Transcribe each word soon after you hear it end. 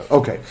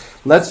Okay,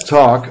 let's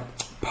talk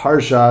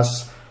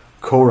Parshas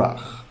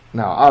Korach.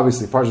 Now,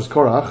 obviously, Parshas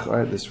Korach,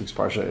 right? This week's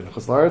Parsha in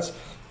Chutz La'aretz.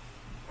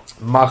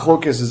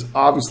 Machlokes is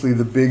obviously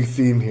the big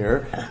theme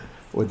here,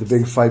 with the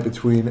big fight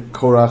between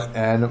Korach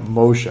and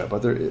Moshe.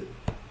 But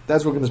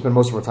that's what we're going to spend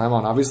most of our time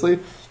on, obviously.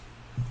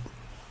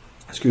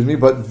 Excuse me,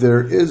 but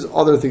there is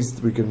other things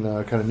that we can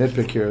kind of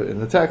nitpick here in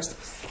the text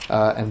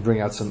and bring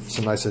out some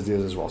nice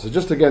ideas as well. So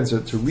just again, to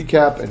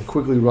recap and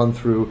quickly run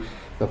through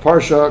the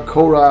Parsha,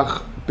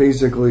 Korach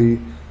basically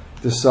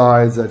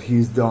decides that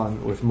he's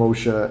done with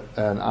Moshe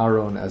and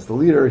Aaron as the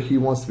leader. He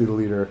wants to be the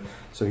leader,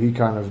 so he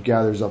kind of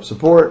gathers up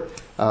support.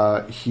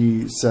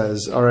 He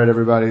says, all right,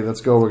 everybody,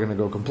 let's go. We're going to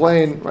go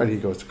complain. Right? He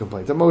goes to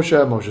complain to Moshe.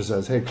 Moshe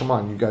says, hey, come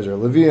on, you guys are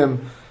Levium.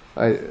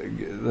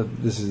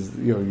 This is,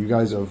 you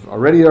guys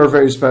already are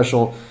very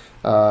special.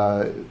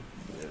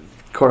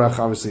 Korach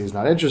obviously is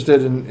not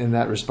interested in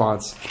that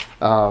response.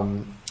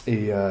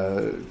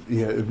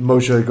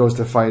 Moshe goes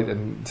to fight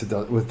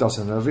with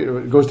Dasan and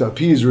Aviram, goes to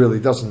appease really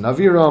Dasan and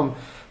Aviram,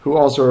 who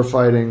also are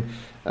fighting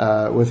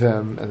with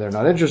him, and they're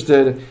not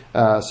interested.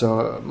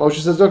 So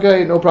Moshe says,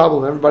 okay, no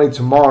problem. Everybody,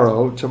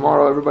 tomorrow,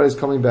 everybody's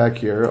coming back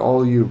here.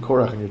 All you,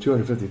 Korach and your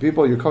 250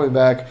 people, you're coming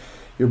back.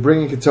 You're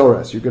bringing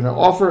Ketores. You're going to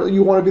offer.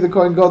 You want to be the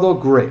Kohen Gadol?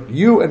 Great.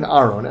 You and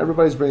Aaron.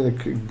 Everybody's bringing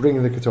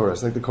the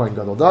Ketores like the Kohen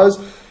Gadol does.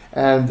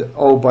 And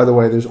oh, by the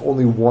way, there's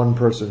only one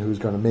person who's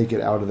going to make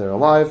it out of there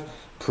alive.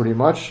 Pretty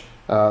much,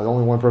 the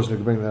only one person who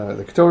can bring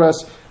the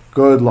Ketores.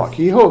 Good luck.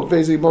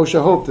 Basically,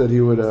 Moshe hoped that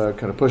he would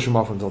kind of push him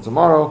off until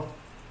tomorrow,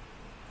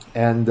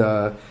 and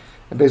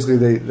basically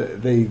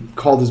they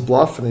called his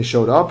bluff and they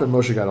showed up, and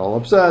Moshe got all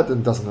upset.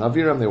 And Dasan and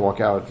Aviram, they walk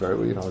out they're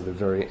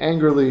very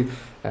angrily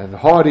and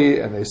haughty,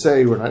 and they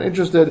say we're not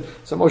interested.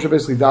 So Moshe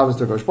basically davens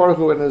to Kosh Baruch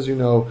Hu, and as you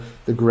know,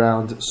 the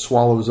ground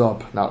swallows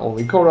up not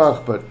only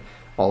Korach but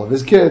all of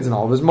his kids and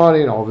all of his money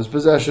and all of his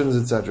possessions,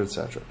 etc.,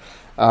 etc.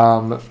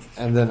 And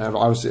then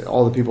obviously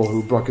all the people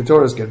who brought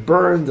Ketores get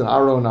burned, and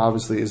Aaron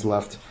obviously is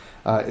left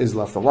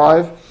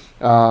alive.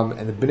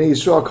 And the Bnei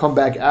Yisrael come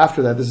back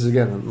after that. This is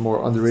again the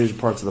more underrated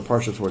parts of the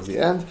parsha towards the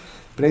end.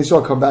 Bnei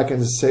Yisrael come back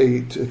and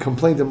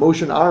complain to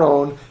Moshe and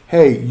Aaron,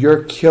 "Hey,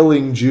 you're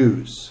killing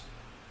Jews."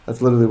 That's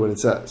literally what it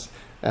says.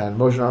 And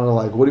Moshe and Aaron are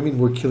like, "What do you mean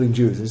we're killing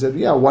Jews?" And he said,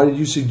 "Yeah, why did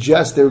you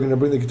suggest they were going to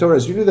bring the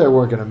Ketores? You knew they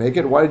weren't going to make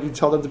it. Why did you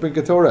tell them to bring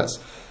Ketores?"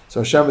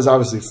 So Hashem is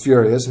obviously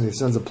furious, and he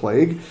sends a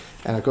plague.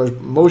 And of course,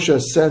 Moshe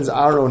sends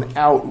Aaron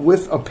out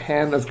with a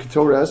pan of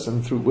Ketores,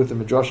 and with the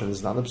Midrashim, this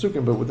is not the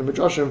Psukim, but with the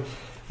Midrashim,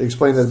 they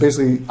explain that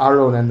basically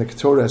Aaron and the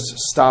Ketores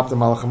stop the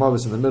Malach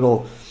HaMavis in the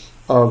middle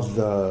of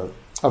the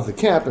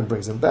camp and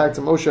brings them back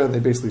to Moshe, and they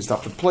basically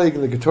stop the plague.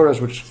 And the Ketores,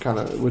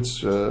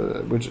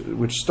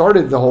 which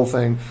started the whole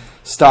thing,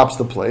 stops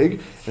the plague.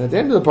 And at the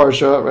end of the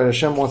parsha, right,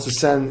 Hashem wants to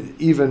send an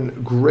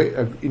even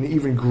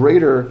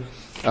greater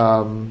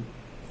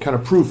kind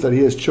of proof that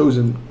he has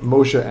chosen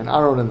Moshe and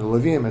Aaron and the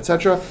Levium,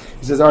 etc.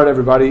 He says, all right,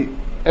 everybody,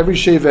 every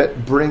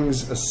Shevet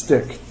brings a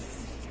stick,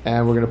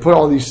 and we're going to put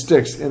all these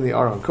sticks in the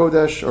Aron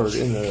Kodesh, or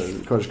in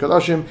the Kodesh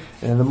Kodashim,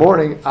 and in the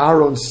morning,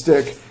 Aaron's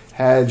stick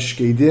had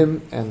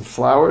shkedim and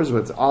flowers,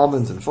 with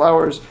almonds and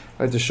flowers,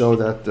 right, to show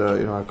that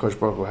Kodesh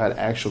Baruch Hu had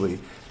actually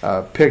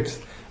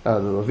picked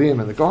the Levium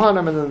and the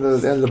Kohanim, and then the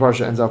end of the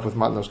parsha ends up with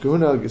Matnos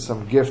Kahuna,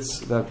 some gifts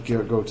that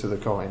go to the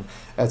Kohen,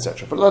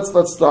 etc. But let's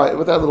start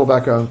with that little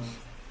background.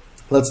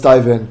 Let's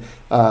dive in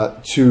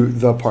to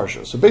the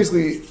parsha. So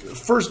basically,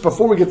 first,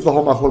 before we get to the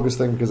whole machlokes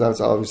thing, because that's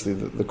obviously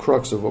the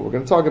crux of what we're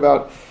going to talk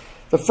about,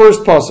 the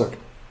first pasuk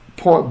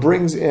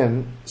brings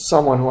in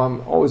someone who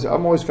I'm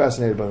always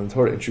fascinated by when the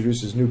Torah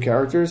introduces new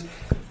characters.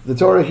 The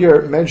Torah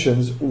here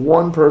mentions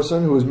one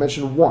person who is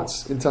mentioned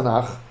once in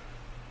Tanakh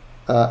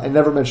and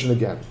never mentioned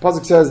again.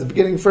 Pasuk says, the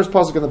beginning, first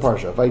pasuk in the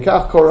parsha,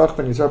 Vayikach Korach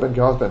ben Yisrael ben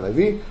Kehath ben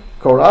Levi.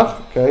 Korach,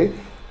 okay,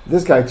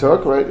 this guy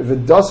took, right,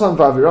 V'dasan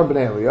v'aviram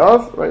b'nei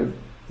Eliyav, right,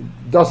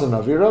 Dasan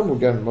Aviram,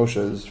 again Moshe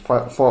has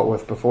fought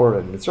with before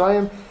in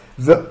Mitzrayim.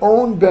 The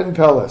On ben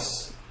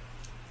Peles.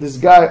 This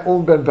guy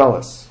On ben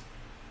Peles.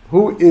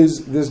 Who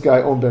is this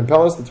guy On ben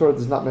Peles? The Torah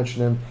does not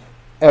mention him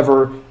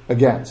ever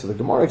again. So the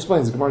Gemara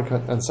explains, the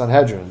Gemara and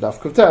Sanhedrin, Daf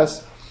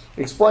Kuftes,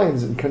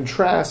 explains and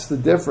contrasts the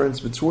difference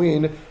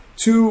between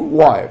two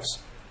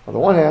wives. On the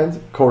one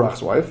hand,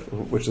 Korach's wife,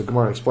 which the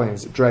Gemara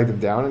explains, dragged him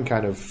down and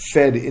kind of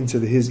fed into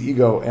his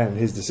ego and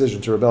his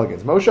decision to rebel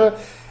against Moshe,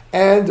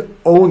 and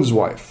On's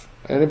wife.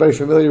 Anybody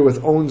familiar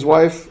with On's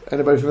wife?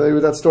 Anybody familiar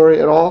with that story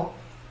at all?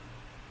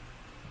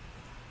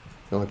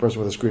 The only person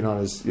with a screen on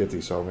is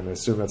Yeti, so I'm going to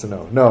assume that's a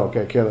no. No,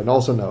 okay, Kaylin,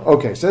 also no.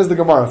 Okay, says the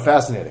Gemara,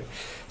 fascinating.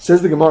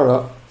 Says the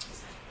Gemara,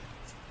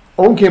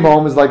 On came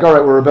home, is like, all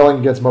right, we're rebelling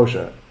against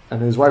Moshe.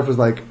 And his wife was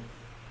like,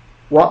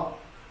 what?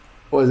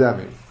 What does that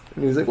mean?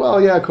 And he's like,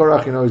 well, yeah,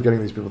 Korach, he's getting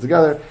these people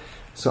together.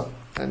 So,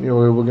 and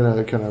we're going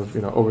to kind of,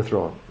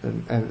 overthrow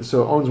him. And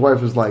so On's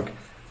wife was like,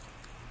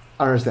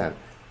 I understand.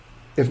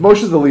 If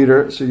Moshe's the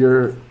leader, so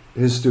you're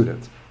his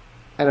student.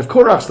 And if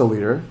Korach's the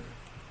leader,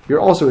 you're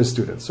also his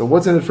student. So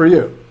what's in it for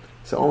you?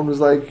 So On was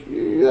like,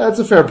 yeah, that's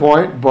a fair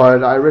point,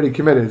 but I already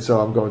committed,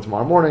 so I'm going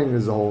tomorrow morning.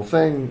 There's the whole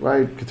thing,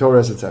 right?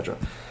 Ketores, etc.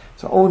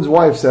 So On's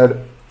wife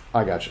said,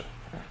 I gotcha.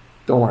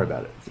 Don't worry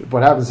about it.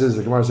 What happens is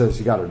the Gemara says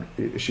she got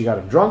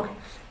him drunk.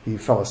 He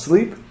fell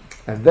asleep,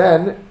 and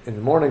then in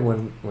the morning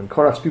when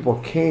Korach's people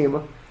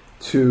came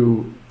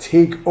to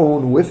take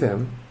On with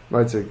him,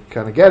 right, to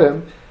kind of get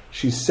him,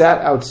 she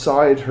sat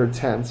outside her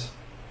tent,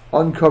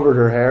 uncovered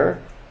her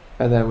hair,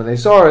 and then when they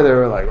saw her, they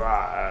were like,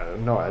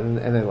 no, and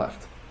they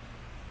left.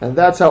 And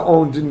that's how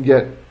On didn't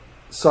get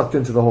sucked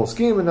into the whole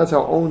scheme, and that's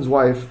how On's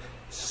wife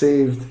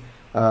saved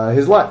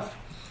his life.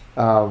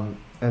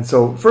 And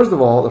so, first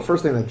of all, the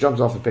first thing that jumps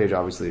off the page,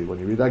 obviously, when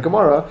you read that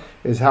Gemara,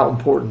 is how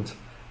important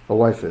a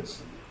wife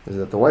is. Is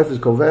that the wife is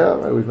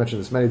kovea, right? We've mentioned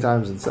this many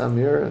times in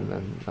Samir,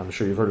 and I'm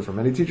sure you've heard it from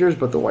many teachers,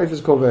 but the wife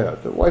is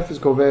kovea. The wife is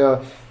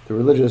kovea, the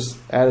religious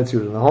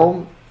attitude in the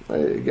home.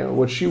 Right? Again,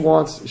 what she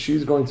wants,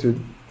 she's going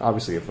to,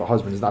 obviously, if a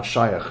husband is not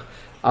shaykh,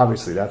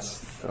 obviously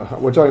that's,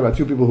 we're talking about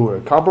two people who are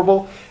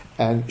comparable,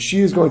 and she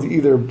is going to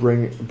either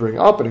bring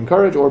up and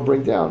encourage or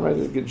bring down, right?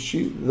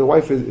 The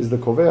wife is the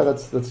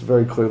kovea. That's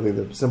very clearly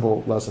the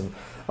simple lesson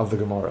of the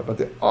Gemara. But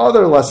the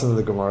other lesson of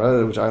the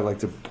Gemara, which I like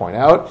to point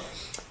out,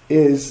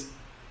 is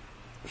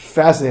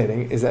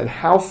fascinating, is that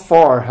how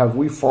far have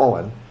we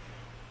fallen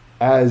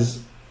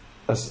as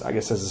a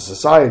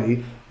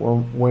society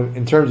when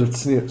in terms of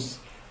tznius.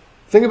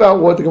 Think about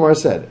what the Gemara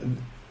said.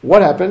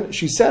 What happened?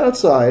 She sat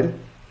outside,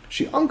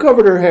 she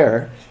uncovered her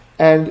hair,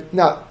 and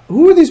now,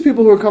 who are these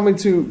people who are coming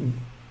to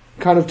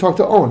kind of talk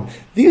to On?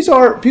 These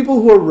are people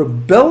who are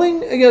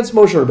rebelling against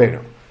Moshe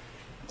Rabbeinu.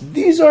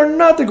 These are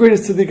not the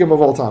greatest tzaddikim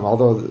of all time,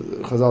 although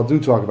Chazal do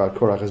talk about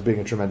Korach as being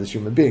a tremendous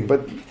human being.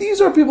 But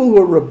these are people who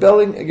are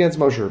rebelling against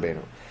Moshe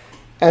Rabbeinu.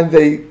 And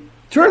they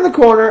turn the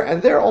corner,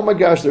 and there, oh my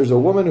gosh, there's a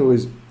woman who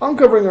is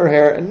uncovering her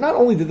hair, and not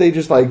only did they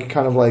just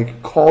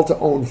call to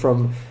On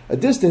from a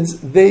distance,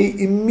 they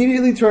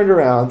immediately turned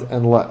around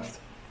and left.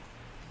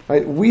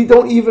 Right?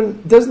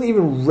 Doesn't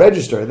even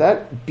register.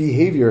 That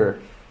behavior,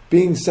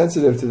 being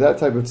sensitive to that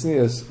type of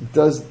tznius,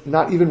 does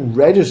not even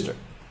register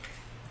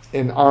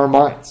in our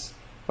minds.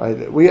 Right?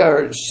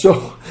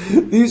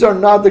 These are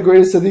not the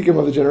greatest tzaddikim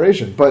of the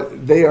generation,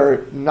 but they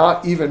are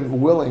not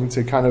even willing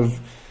to kind of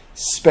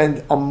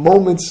spend a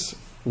moment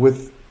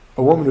with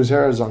a woman whose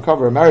hair is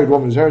uncovered, a married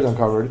woman whose hair is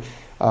uncovered,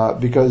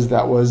 because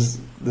that was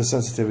the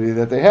sensitivity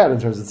that they had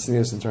in terms of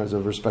tznius, in terms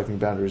of respecting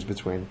boundaries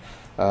between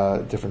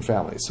different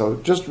families.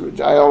 So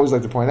I always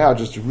like to point out,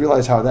 just to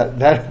realize how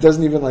that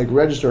doesn't even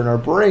register in our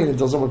brain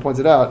until someone points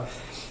it out,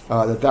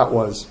 that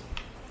was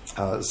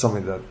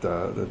something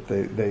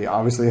that they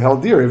obviously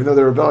held dear, even though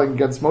they were rebelling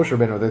against Moshe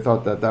Rabbeinu. They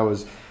thought that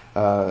was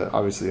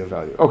obviously of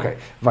value. Okay,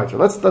 weiter.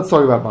 Let's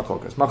talk about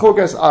machlokas.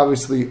 Machlokas,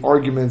 obviously,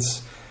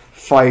 arguments,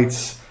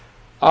 fights.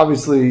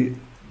 Obviously,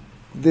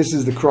 this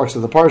is the crux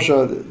of the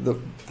parsha.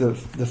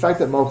 The fact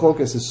that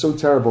machlokas is so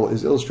terrible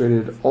is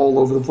illustrated all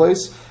over the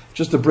place.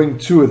 Just to bring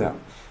two of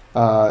them.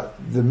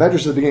 The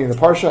Medrash at the beginning of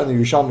the Parsha and the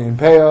Yerushalmi in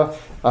Peah,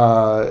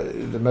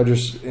 the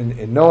Medrash in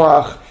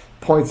Noach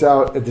points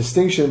out a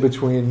distinction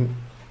between,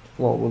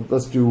 well,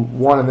 let's do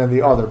one and then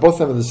the other. Both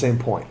of them are the same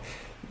point.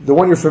 The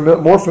one you're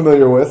more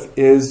familiar with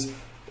is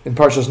in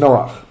Parshas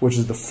Noach, which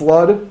is the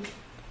flood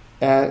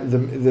and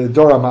the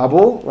Dora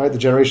Mabul, right? The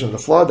generation of the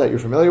flood that you're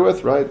familiar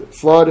with, right?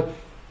 Flood.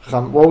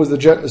 What was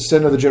the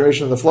sin of the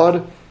generation of the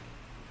flood?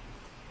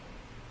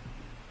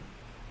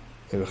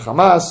 They were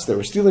Hamas, they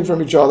were stealing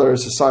from each other,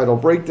 societal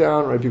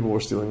breakdown, right? People were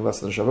stealing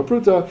less than a Shava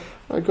Pruta,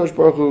 right? Kosh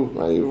Baruch Hu,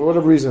 right? For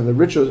whatever reason, the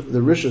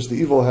richest, the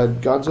evil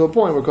had gotten to a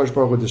point where Kosh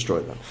Baruch Hu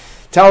destroyed them.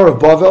 Tower of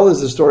Bavel is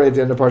the story at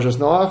the end of Parshas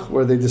Noach,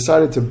 where they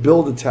decided to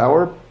build a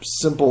tower,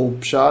 simple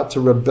shot,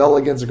 to rebel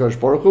against the Kosh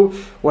Baruch Hu.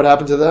 What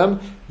happened to them?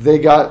 They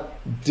got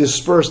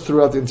dispersed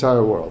throughout the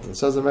entire world. And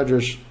says the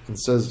Medrash, and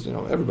says,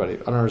 everybody,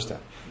 I don't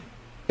understand.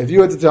 If you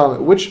had to tell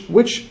me,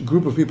 which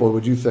group of people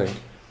would you think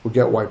would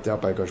get wiped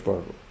out by Kosh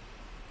Baruch Hu?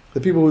 The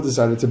people who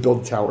decided to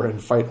build a tower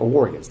and fight a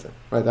war against it,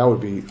 right?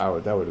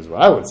 That is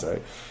what I would say.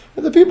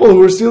 And the people who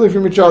were stealing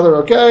from each other,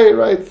 okay,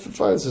 right?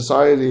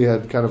 Society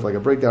had kind of like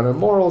a breakdown in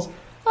morals.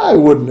 I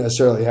wouldn't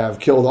necessarily have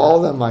killed all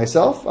of them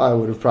myself. I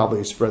would have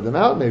probably spread them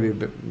out, maybe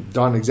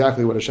done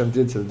exactly what Hashem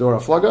did to the Dora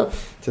Flaga,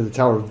 to the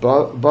Tower of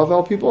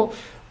Bavel people.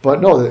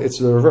 But no, it's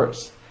the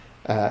reverse.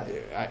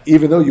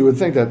 Even though you would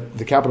think that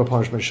the capital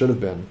punishment should have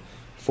been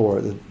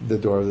for the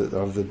door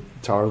of the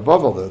Tower of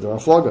Bavel, the Dora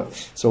Flaga.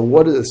 So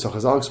what is it? So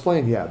Chazal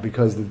explained,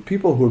 because the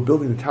people who were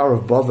building the Tower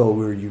of Bavel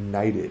were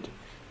united.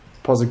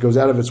 Pasuk goes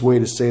out of its way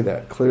to say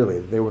that clearly.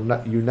 They were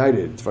not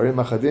united.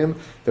 Dvarim Achadim,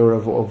 they were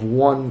of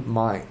one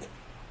mind.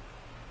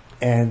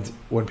 And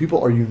when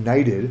people are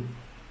united,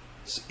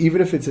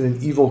 even if it's in an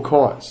evil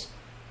cause,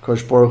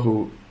 Kosh Baruch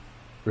Hu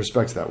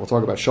respects that. We'll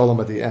talk about Shalom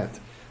at the end.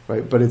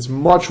 Right? But it's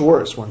much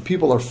worse when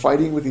people are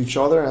fighting with each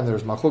other and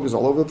there's machlokas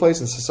all over the place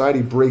and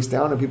society breaks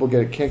down and people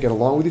can't get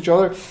along with each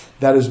other.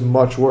 That is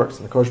much worse.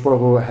 And the Kosh Baruch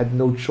Hu had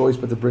no choice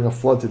but to bring a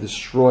flood to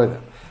destroy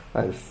them.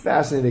 Right? A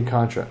fascinating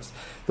contrast.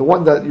 The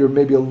one that you're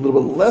maybe a little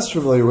bit less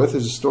familiar with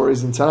is the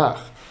stories in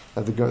Tanakh.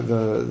 Again,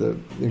 the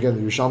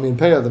Yerushalmi and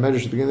Peah, the Medrash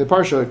at the beginning of the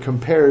Parsha,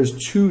 compares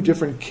two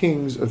different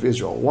kings of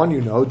Israel. One,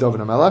 David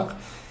HaMelech,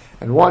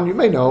 And one you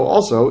may know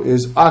also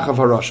is Achav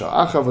HaRasha.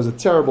 Achav was a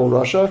terrible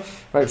Rasha,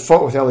 right?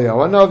 Fought with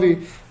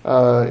Eliyahu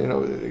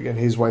HaNavi. Again,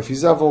 his wife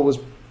Izebel was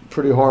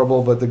pretty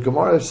horrible, but the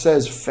Gemara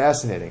says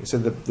fascinating. So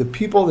the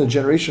people in the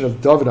generation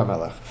of David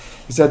HaMelech,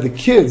 he said the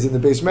kids in the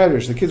Beis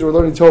Medrash, the kids who were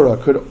learning Torah,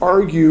 could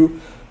argue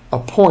a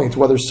point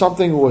whether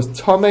something was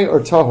Tameh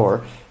or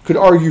Tahor, could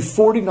argue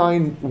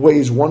 49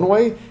 ways one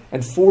way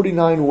and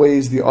 49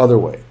 ways the other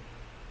way.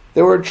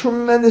 They were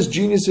tremendous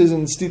geniuses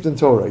and steeped in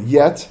Torah,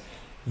 yet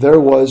there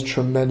was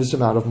tremendous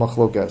amount of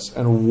machlokas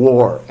and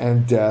war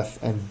and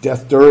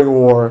death during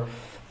war.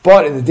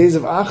 But in the days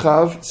of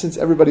Achav, since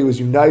everybody was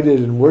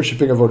united in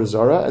worshipping Avodah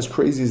Zarah, as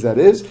crazy as that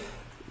is,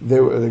 the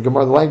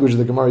language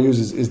the Gemara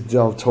uses is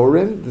Del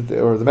Torin,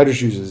 or the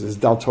Medrash uses is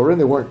Del Torin.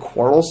 They weren't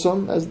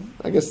quarrelsome, as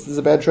I guess this is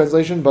a bad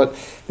translation, but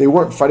they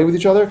weren't fighting with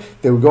each other.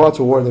 They would go out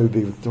to war and they would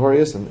be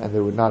victorious, and they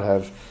would not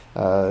have,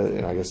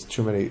 I guess,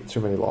 too many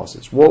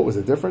losses. What was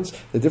the difference?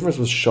 The difference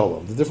was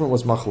shalom. The difference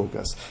was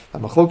machlokas.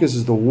 And machlokas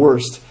is the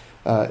worst.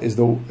 Is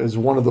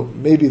one of the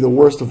maybe the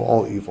worst of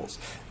all evils.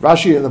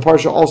 Rashi in the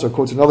Parsha also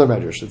quotes another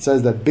medrash. It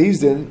says that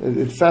Beis Din,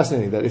 it's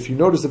fascinating that if you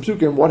notice the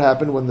psukim, what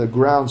happened when the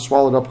ground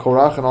swallowed up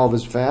Korach and all of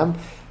his fam?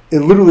 It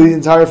literally the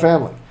entire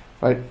family,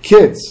 right?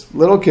 Kids,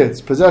 little kids,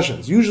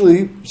 possessions.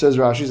 Usually, says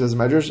Rashi, says the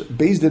medrash,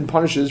 Beis Din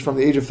punishes from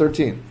the age of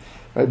 13,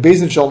 right? Beis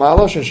Din shel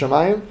malash and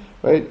shamayim,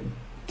 right?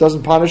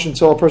 Doesn't punish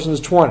until a person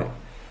is 20,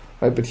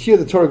 right? But here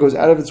the Torah goes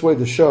out of its way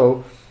to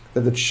show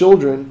that the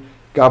children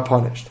got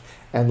punished.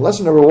 And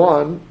lesson number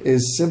one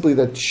is simply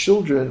that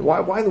children.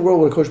 Why in the world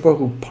would a Kodesh Baruch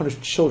Hu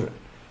punish children?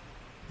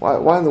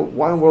 Why in the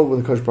world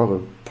would the Kodesh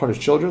Baruch Hu punish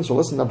children? So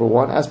lesson number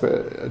one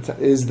aspect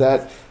is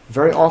that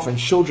very often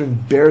children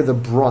bear the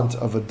brunt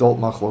of adult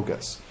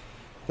machlokas.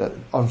 That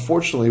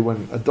unfortunately,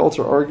 when adults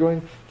are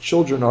arguing,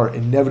 children are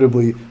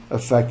inevitably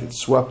affected,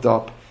 swept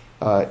up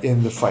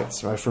in the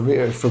fights. Right?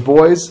 For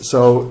boys,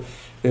 so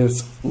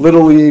it's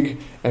little league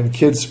and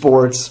kids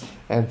sports,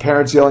 and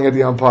parents yelling at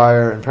the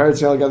umpire, and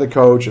parents yelling at the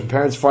coach, and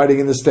parents fighting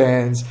in the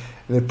stands,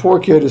 and the poor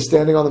kid is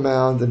standing on the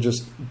mound and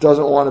just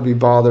doesn't want to be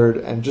bothered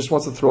and just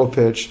wants to throw a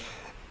pitch.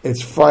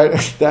 It's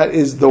fight. That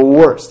is the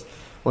worst.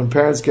 When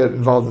parents get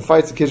involved in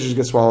fights, the kids just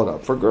get swallowed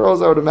up. For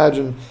girls, I would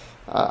imagine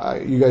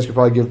you guys could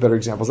probably give better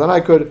examples than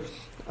I could.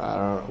 I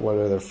don't know what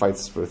are their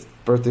fights with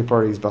birthday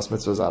parties, bas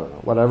mitzvahs, I don't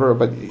know, whatever.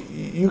 But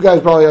you guys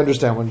probably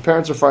understand when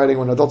parents are fighting,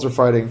 when adults are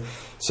fighting,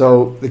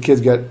 so the kids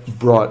get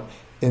brought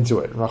into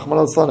it. Rahman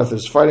al-Islam, if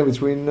there's fighting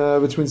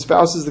between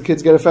spouses, the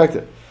kids get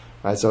affected.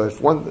 Right? So if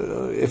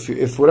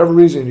for whatever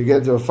reason you get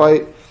into a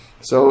fight,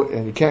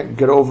 and you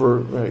can't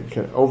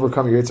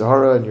overcome your Yetzer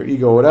Hara and your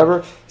ego or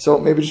whatever, so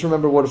maybe just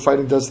remember what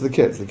fighting does to the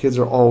kids. The kids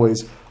are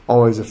always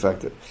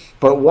affected.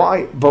 But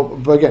why? But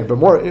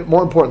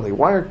more importantly,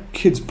 why are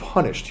kids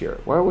punished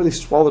here? Why were they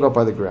swallowed up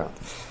by the ground?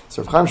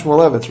 So Chaim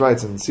Shmulevitz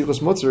writes in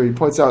Sichos Mutzer, he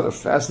points out a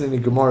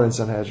fascinating Gemara in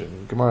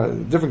Sanhedrin,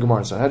 different Gemara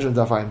in Sanhedrin,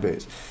 Daf Ayin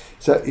Beis.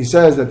 So he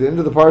says that at the end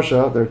of the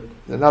Parsha,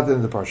 not the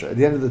end of the Parsha, at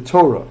the end of the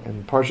Torah,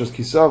 in Parshas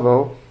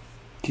Kisisa,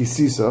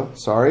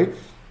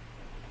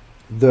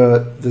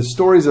 the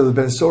stories of the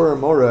Ben Sora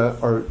and Mora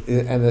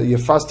and the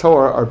Yefas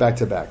Torah are back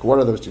to back. What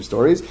are those two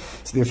stories?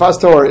 So the Yefas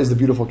Torah is the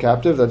beautiful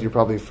captive that you're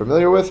probably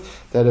familiar with,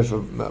 that if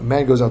a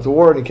man goes out to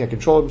war and he can't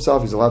control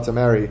himself, he's allowed to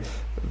marry,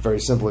 very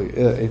simply,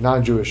 a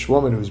non-Jewish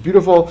woman who's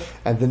beautiful.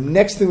 And the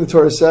next thing the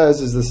Torah says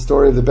is the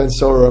story of the Ben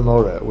Sora and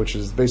Mora, which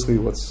is basically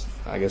what's,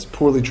 I guess,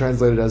 poorly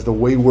translated as the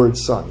wayward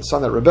son. The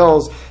son that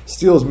rebels,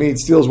 steals meat,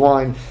 steals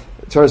wine.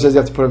 The Torah says you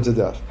have to put him to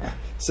death. It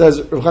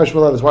says, Rav Chaim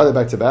Shmulevitz, why are they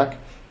back to back?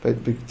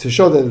 But to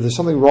show that if there's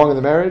something wrong in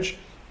the marriage,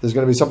 there's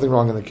going to be something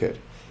wrong in the kid.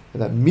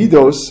 And that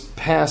midos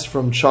pass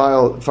from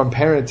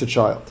parent to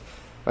child.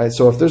 Right?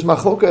 So if there's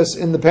machlokas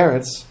in the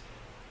parents,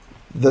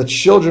 the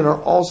children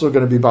are also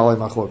going to be balei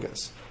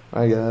machlokas.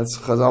 Right? Again, that's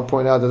Chazal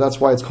point out that's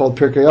why it's called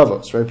Pirkei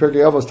Avos. Right?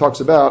 Pirkei Avos talks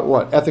about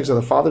what? Ethics of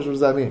the fathers. What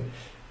does that mean?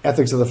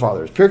 Ethics of the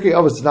fathers. Pirkei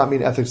Avos does not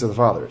mean ethics of the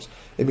fathers.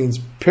 It means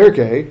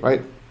Pirkei,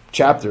 right?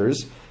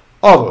 Chapters,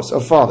 Avos,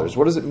 of fathers.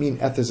 What does it mean,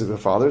 ethics of the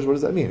fathers? What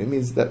does that mean? It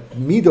means that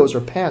midos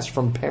are passed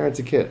from parent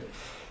to kid.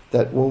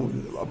 That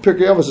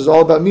Pirkei Avos is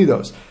all about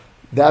midos.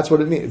 That's what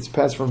it means. It's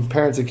passed from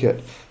parent to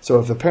kid. So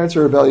if the parents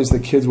are rebellious, the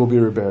kids will be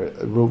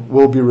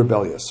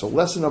rebellious. So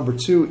lesson number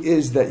 2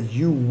 is that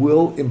you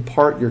will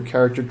impart your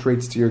character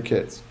traits to your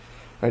kids.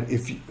 Right?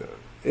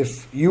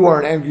 If you are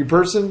an angry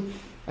person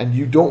and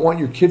you don't want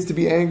your kids to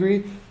be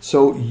angry,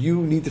 so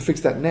you need to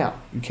fix that now.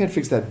 You can't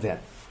fix that then.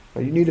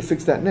 Right? You need to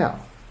fix that now,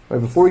 right,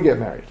 before you get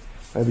married.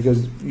 Right?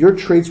 Because your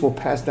traits will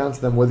pass down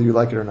to them whether you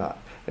like it or not.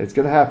 And it's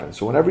going to happen.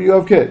 So whenever you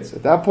have kids,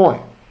 at that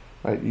point,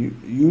 right,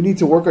 you need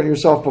to work on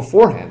yourself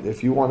beforehand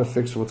if you want to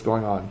fix what's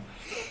going on,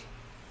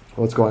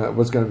 what's going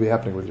to be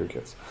happening with your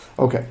kids.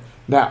 Okay,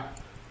 now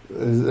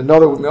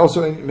another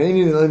also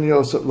meaning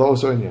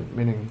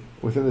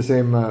within the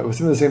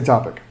same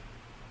topic.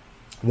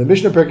 The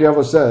Mishnah Pirkei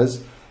Avos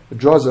says, it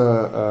draws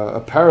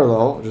a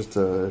parallel. Just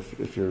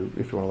if you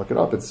want to look it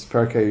up, it's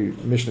Pirkei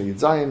Mishnah Yud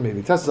Zayin,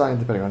 maybe Tes Zayin,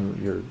 depending on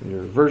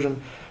your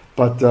version.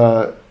 But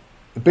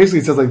basically,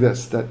 it says like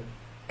this: that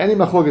any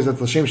machlokas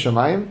that's l'shem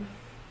shamayim,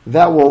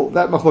 that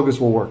machlokas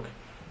will work.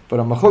 But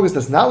a machlokas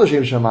that's not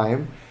l'shem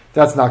shamayim,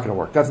 that's not going to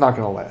work. That's not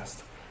going to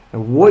last.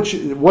 And what's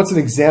an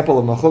example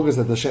of machlokas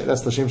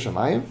that's l'shem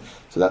shamayim?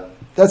 So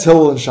that's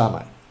Hillel and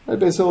Shammai. Right?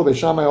 Beis Hillel, Beis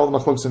Shammai, all the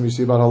machlokas you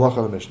see about halacha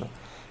in the Mishnah.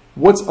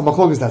 What's a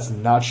machlokas that's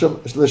not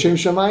l'shem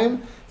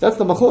shamayim? That's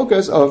the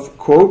machlokas of,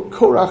 quote,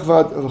 Korach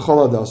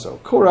v'chol adoso.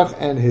 Korach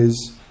and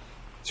his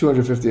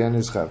 250 and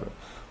his chaver.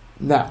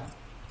 Now,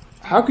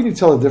 how can you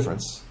tell the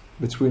difference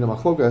between a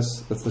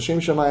machlokas that's l'shem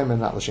shamayim and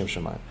not l'shem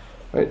shamayim?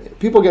 Right?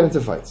 People get into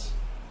fights.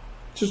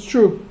 It's just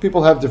true.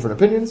 People have different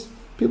opinions.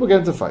 People get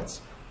into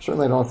fights.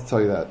 Certainly, I don't have to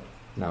tell you that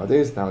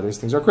nowadays. Nowadays,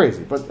 things are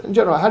crazy. But in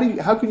general,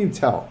 how can you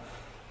tell?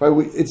 Right?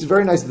 It's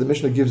very nice that the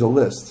Mishnah gives a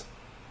list,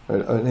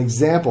 right? An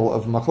example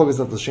of machlokas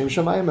that's l'shem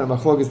shamayim and a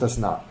machlokas that's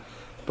not.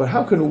 But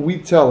how can we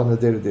tell on a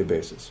day-to-day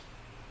basis?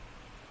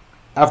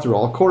 After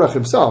all, Korach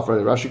himself, right?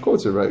 Rashi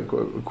quotes it, right?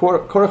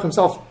 Korach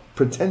himself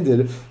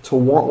pretended to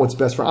want what's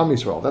best for Am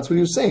Yisrael. That's what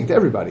he was saying to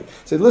everybody. He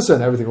said,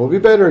 listen, everything will be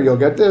better. You'll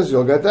get this.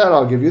 You'll get that.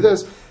 I'll give you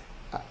this.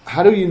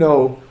 How do you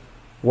know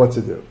what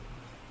to do?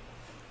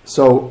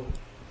 So,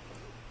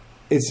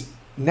 it's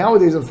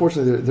nowadays,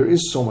 unfortunately, there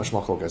is so much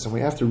machlokas, and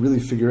we have to really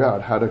figure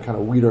out how to kind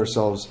of weed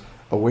ourselves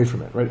away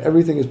from it. Right?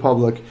 Everything is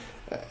public.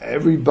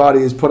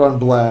 Everybody is put on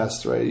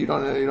blast. Right? You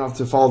don't have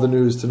to follow the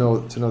news to know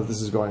that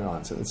this is going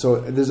on.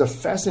 So there's a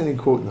fascinating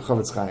quote in the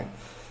Chavetz Chaim.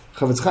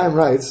 Chavetz Chaim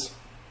writes,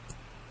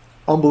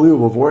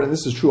 unbelievable word, and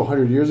this is true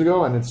 100 years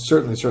ago, and it's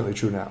certainly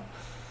true now.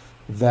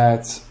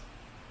 That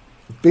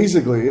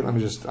basically, I'm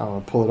going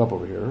to pull it up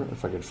over here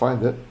if I can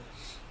find it.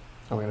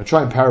 I'm going to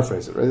try and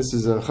paraphrase it. Right, this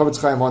is a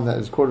Chavetz Chaim on that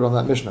is quoted on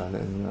that Mishnah,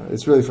 and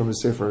it's really from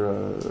his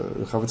sefer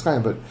Chavetz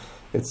Chaim, but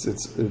it's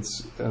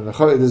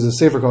there's a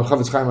sefer called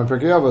Chavetz Chaim on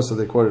Pirkei Avos, so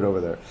they quote it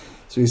over there.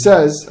 So he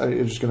says,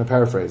 I'm just going to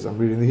paraphrase. I'm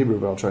reading the Hebrew,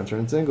 but I'll try and turn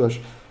it into English.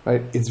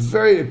 Right,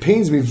 it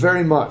pains me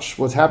very much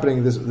what's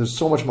happening. There's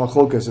so much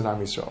machlokas in Am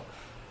Yisrael.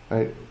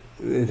 Right,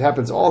 it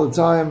happens all the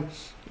time.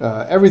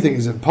 Everything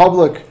is in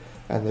public,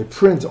 and they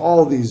print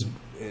all these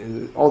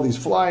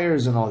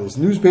flyers and all these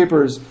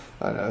newspapers,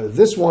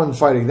 this one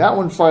fighting, that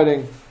one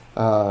fighting,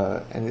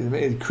 and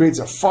it creates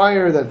a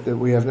fire that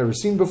we have never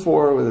seen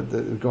before,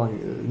 with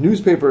going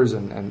newspapers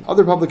and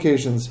other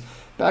publications,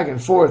 back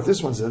and forth,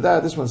 this one said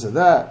that, this one said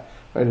that,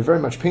 right? It very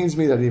much pains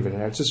me that even in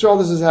Eretz Yisrael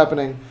this is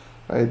happening,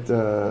 right?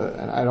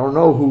 And I don't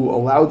know who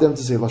allowed them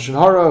to say Lashon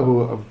Hara,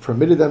 who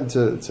permitted them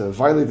to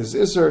violate this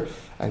Isser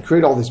and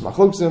create all these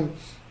machloksim.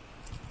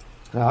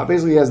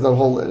 Basically, he has the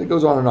whole, it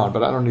goes on and on,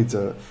 but we don't need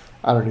to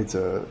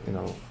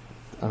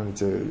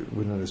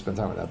spend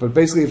time on that. But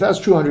basically, if that's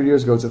true 100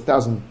 years ago, it's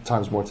 1,000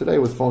 times more today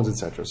with phones,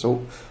 etc.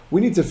 So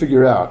we need to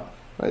figure out,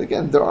 right?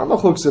 Again, there are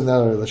machloksim that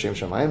are l'shem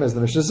shamayim, as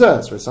the Mishnah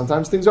says, right?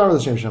 Sometimes things are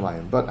l'shem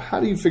shamayim, but how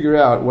do you figure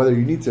out whether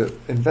you need to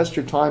invest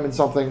your time in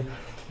something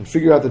and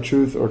figure out the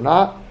truth or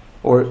not,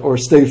 or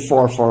stay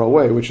far, far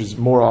away, which is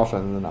more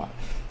often than not.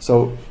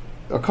 So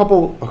a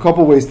couple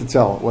ways to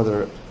tell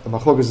whether a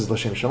machlokas is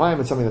l'shem shamayim,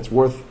 it's something that's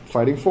worth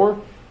fighting for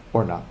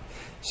or not.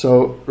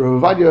 So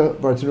Rav Ovadia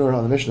Bartanur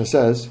on the Mishnah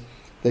says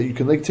that you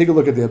can take a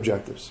look at the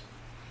objectives.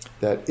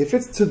 That if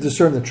it's to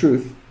discern the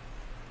truth,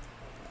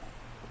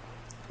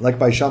 like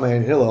by Shammai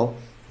and Hillel,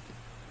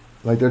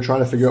 like they're trying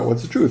to figure out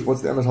what's the truth,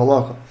 what's the emes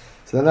halacha,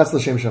 so then that's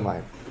l'shem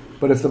shamayim.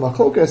 But if the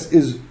machlokas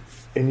is,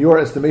 in your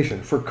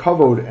estimation, for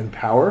kavod and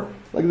power,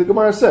 like the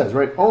Gemara says,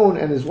 right? On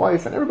and his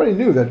wife, and everybody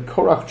knew that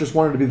Korach just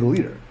wanted to be the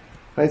leader.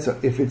 Right, so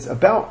if it's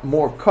about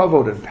more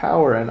kavod and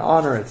power and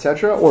honor,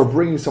 etc., or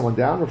bringing someone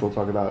down, which we'll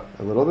talk about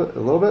a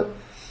little bit,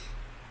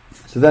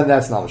 so then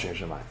that's not l'shem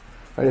shamayim.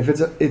 Right? If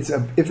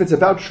it's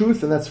about truth,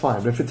 then that's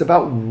fine. But if it's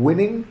about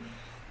winning,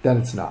 then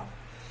it's not.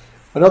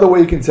 Another way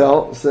you can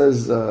tell,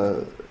 says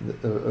a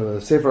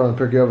sefer on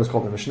Pirkei Avos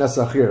called the Mishneh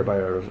Sachir by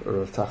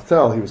Rav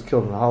Tachtel. He was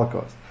killed in the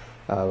Holocaust.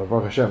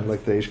 Baruch Hashem,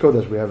 like the Ish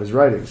Kodesh, we have his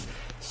writings.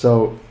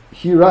 So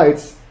he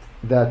writes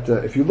that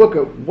if you look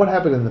at what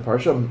happened in the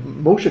parsha,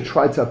 Moshe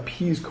tried to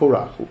appease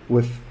Korach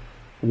with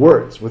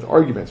words, with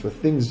arguments,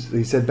 with things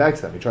he said back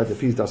to them. He tried to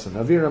appease Dasan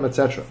Aviram,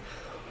 etc.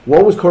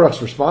 What was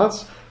Korach's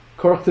response?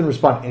 Korach didn't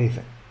respond to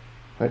anything.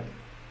 Right?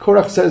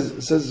 Korach says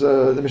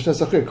the Mishneh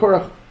Sachir,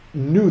 Korach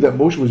knew that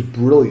Moshe was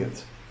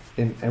brilliant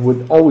and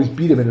would always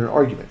beat him in an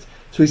argument.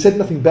 So he said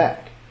nothing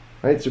back.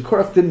 Right? So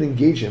Korach didn't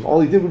engage him.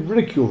 All he did was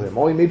ridicule him.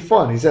 All he made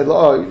fun. He said,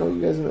 you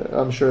guys,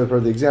 I'm sure have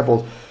heard the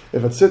examples.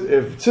 If a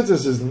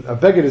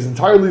beged is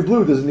entirely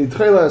blue, does it need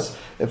tcheles?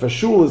 If a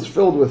shul is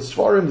filled with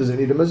svarim, does it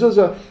need a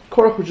mezuzah?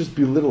 Korach was just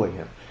belittling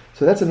him.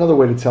 So that's another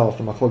way to tell if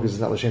the machlokas is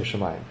not l'shem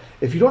shamayim.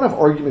 If you don't have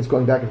arguments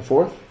going back and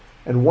forth,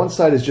 and one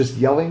side is just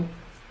yelling,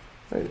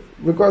 right,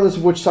 regardless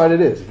of which side it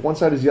is. If one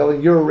side is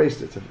yelling, you're a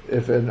racist.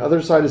 If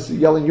another side is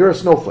yelling, you're a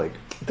snowflake.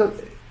 The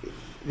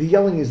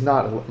yelling is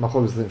not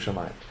machlokas l'shem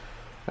shamayim.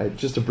 Right,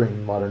 just to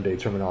bring modern day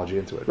terminology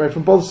into it, right?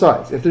 From both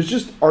sides. If there's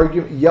just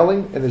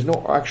yelling and there's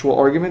no actual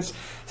arguments,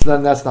 so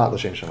then that's not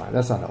l'shem shamayim.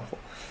 That's not helpful.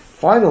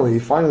 Finally,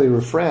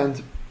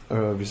 Yisachar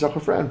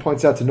Refran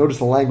points out to notice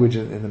the language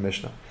in the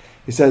Mishnah.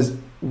 He says,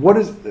 "What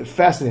is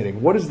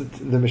fascinating? What does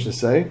the Mishnah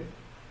say?"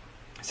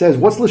 It says,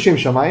 "What's l'shem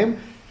shamayim?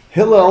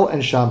 Hillel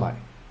and Shammai."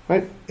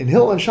 right? In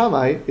Hillel and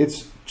Shammai,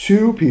 it's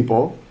two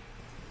people,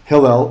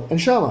 Hillel and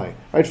Shammai,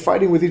 right,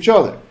 fighting with each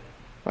other,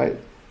 right?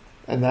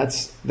 And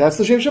that's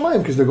l'shem shamayim,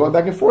 because they're going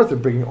back and forth, they're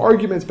bringing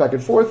arguments back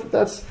and forth.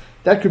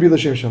 That could be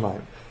l'shem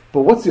shamayim.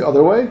 But what's the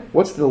other way?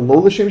 What's the lo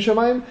l'shem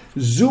shamayim?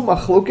 Zu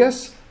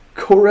machlokes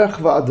Korach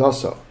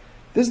va'adaso.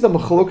 This is the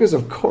machlokes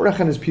of Korach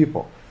and his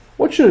people.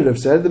 What should it have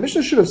said? The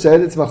Mishnah should have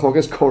said it's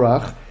machlokes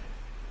Korach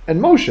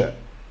and Moshe.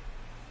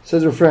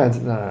 Says her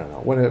friend,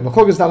 no. When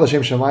machlokes is not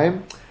l'shem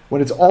shamayim,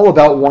 when it's all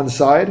about one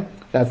side,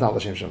 that's not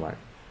l'shem shamayim.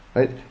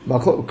 Right?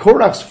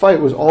 Korach's fight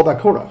was all about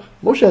Korach.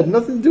 Moshe had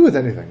nothing to do with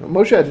anything.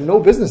 Moshe had no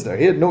business there.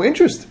 He had no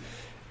interest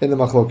in the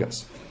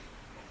machlokes.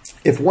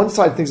 If one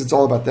side thinks it's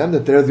all about them,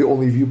 that they're the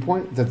only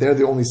viewpoint, that they're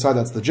the only side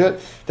that's legit,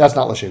 that's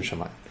not l'shem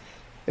shamayim.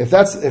 If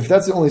that's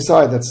the only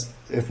side,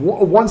 if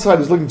one side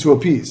is looking to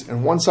appease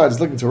and one side is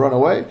looking to run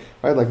away,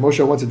 right? Like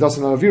Moshe went to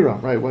Dasan and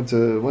Aviram, right? Went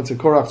to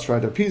Korach to try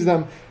to appease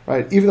them,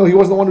 right? Even though he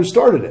wasn't the one who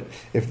started it.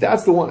 If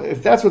that's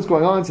what's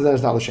going on, so then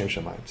it's not l'shem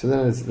shamayim. So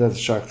then that's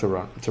shach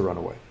to run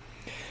away.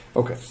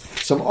 Okay.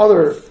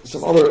 Another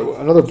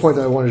point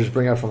that I want to just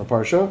bring out from the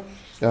parsha.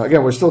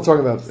 Again, we're still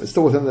talking about, it's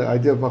still within the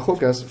idea of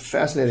machlokas.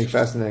 Fascinating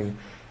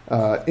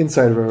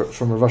insight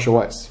from Rav Asher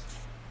Weiss.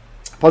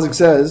 Pasuk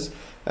says,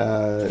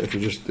 if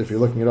you're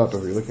looking it up, or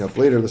if you're looking up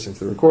later, listening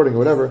to the recording or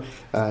whatever,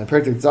 in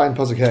Perek Zayin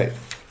Pasuk Hey.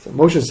 So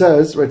Moshe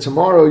says, right,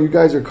 tomorrow you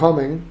guys are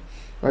coming,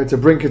 right, to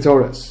bring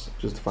ketores.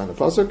 Just to find the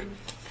pasuk,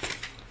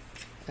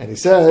 and he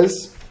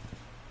says,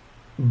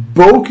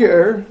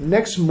 Boker,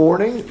 next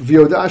morning,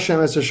 V'yoda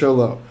Hashem es asher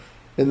lo.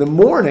 In the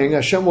morning,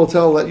 Hashem will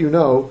let you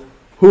know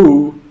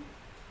who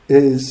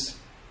is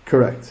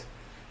correct.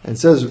 And it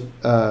says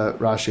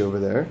Rashi over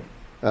there.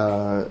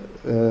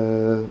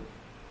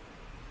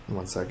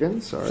 One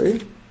second,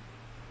 sorry.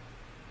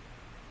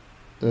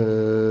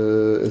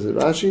 Is it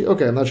Rashi?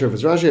 Okay, I'm not sure if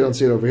it's Rashi. I don't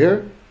see it over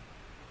here.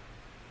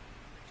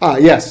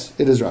 Yes,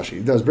 it is Rashi.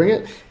 He does bring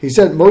it. He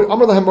said, Amar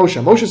lahem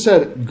Moshe. Moshe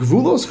said,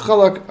 Gvulos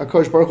chalak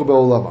HaKadosh Baruch Hu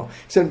be'olamo.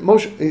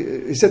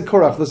 He said,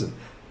 Korach, listen,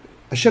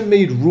 Hashem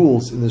made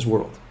rules in this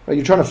world. Right?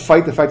 You're trying to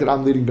fight the fact that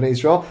I'm leading Bnei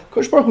Israel.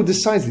 HaKadosh Baruch Hu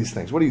decides these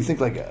things. What do you think?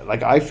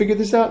 Like I figured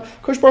this out?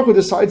 HaKadosh Baruch Hu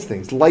decides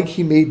things like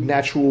he made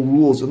natural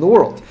rules in the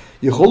world.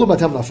 Yecholu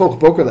matam nafoch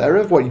boker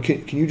le'erev. What,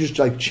 can you just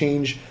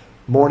change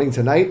morning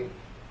to night?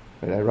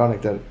 Right?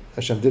 Ironic that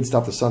Hashem did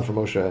stop the sun for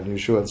Moshe and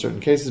Yeshua in certain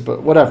cases,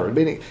 but whatever.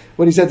 Meaning,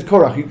 when he said to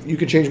Korach, you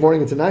could change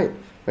morning into night,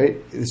 right?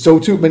 So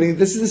too, meaning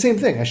this is the same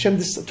thing. Hashem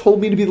told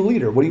me to be the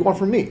leader. What do you want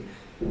from me?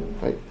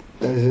 Right?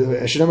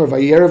 Kosh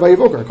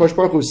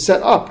Baruch Hu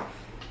set up,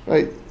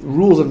 right,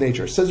 rules of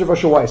nature. Says Rav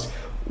Asher Weiss,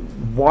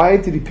 why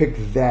did he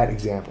pick that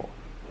example?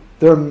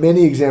 There are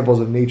many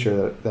examples of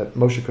nature that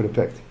Moshe could have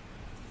picked.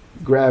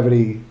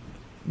 Gravity,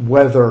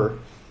 weather,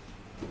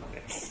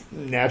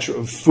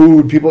 natural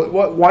food, people.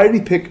 Why did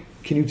he pick?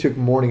 Can you take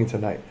morning into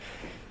night?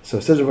 So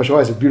it says Rav Asher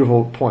Weiss, a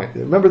beautiful point.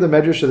 Remember the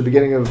Medrash at the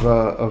beginning of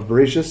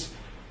Bereshis,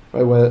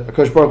 right? When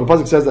Akash Baruch Hu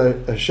Pasuk says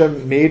that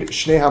Hashem made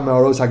Shnei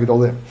HaMe'oros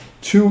HaGedolim,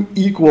 two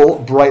equal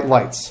bright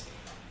lights,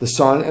 the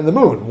sun and the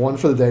moon, one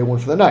for the day, one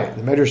for the night.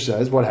 The Medrash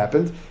says what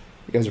happened.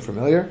 You guys are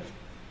familiar.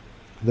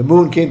 The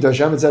moon came to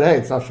Hashem and said, "Hey,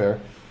 it's not fair.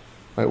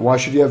 Right? Why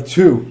should you have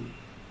two?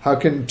 How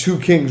can two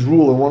kings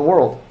rule in one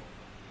world?"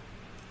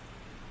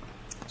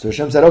 So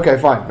Hashem said, "Okay,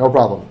 fine, no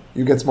problem.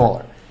 You get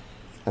smaller."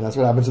 And that's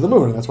what happened to the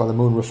moon, and that's why the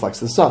moon reflects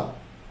the sun.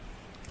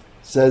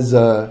 Says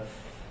Rav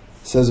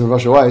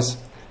Asher Weiss,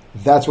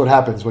 that's what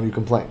happens when you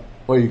complain.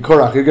 Well,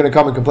 Korach, you're going to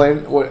come and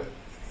complain.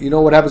 You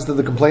know what happens to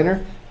the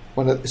complainer?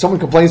 When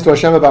someone complains to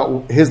Hashem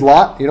about his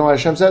lot, you know what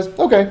Hashem says?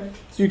 Okay,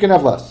 so you can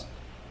have less.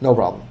 No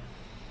problem.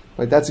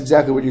 Right? That's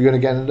exactly what you're going to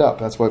get ended up.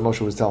 That's what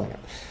Moshe was telling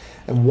him.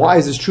 And why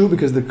is this true?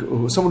 Because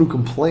someone who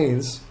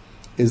complains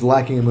is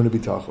lacking emunah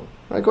bitachon.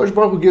 Right? Kosh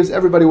Baruch Hu gives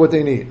everybody what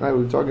they need. Right?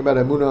 We were talking about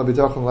emunah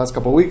bitachon the last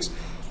couple of weeks.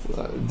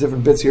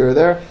 Different bits here or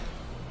there.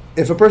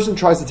 If a person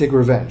tries to take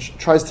revenge,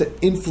 tries to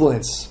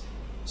influence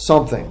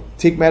something,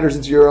 take matters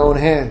into your own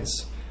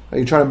hands, right?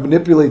 You're trying to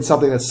manipulate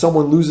something that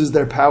someone loses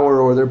their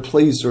power or their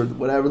place or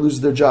whatever, loses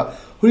their job.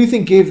 Who do you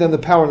think gave them the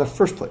power in the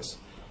first place?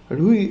 Right?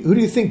 Who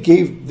do you think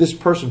put this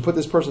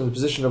person in a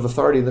position of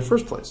authority in the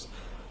first place?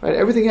 Right?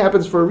 Everything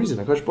happens for a reason.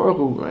 Hakadosh Baruch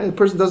Hu, right? The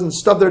person doesn't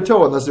stub their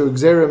toe unless they're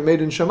gzeira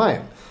made in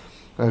Shemayim.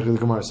 Like the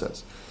Gemara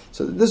says.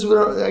 So that's what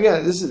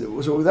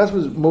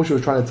Moshe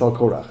was trying to tell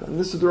Korach, and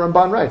this is the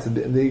Ramban writes.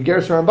 The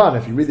Igeres Ramban.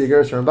 If you read the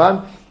Igeres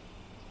Ramban,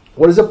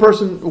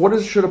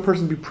 should a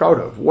person be proud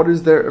of? What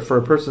is there for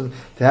a person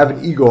to have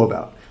an ego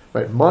about?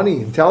 Right,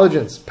 money,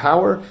 intelligence,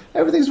 power,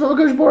 everything's from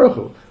Hakadosh Baruch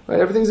Hu. Right,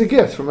 everything's a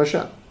gift from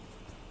Hashem.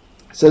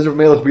 Says Rav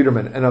Melech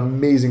Biederman, an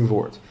amazing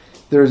vort.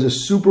 There is a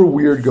super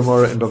weird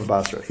Gemara in Bava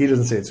Basra. He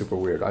doesn't say it's super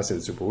weird. I say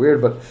it's super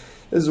weird, but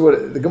this is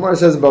what the Gemara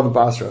says in Bava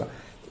Basra.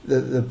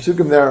 The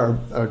psukim there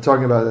are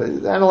talking about,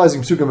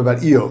 analyzing psukim about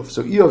Eov.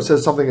 So Eov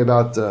says something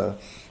about that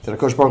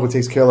Hakadosh Baruch Hu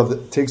takes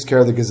care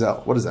of the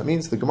gazelle. What does that mean?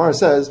 So the Gemara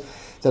says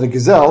that a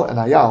gazelle, an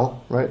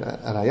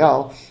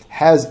ayal,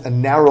 has a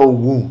narrow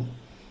womb,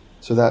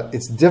 so that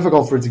it's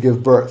difficult for it to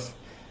give birth.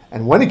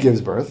 And when it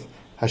gives birth,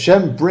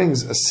 Hashem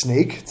brings a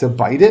snake to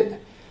bite it,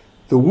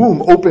 the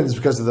womb opens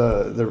because of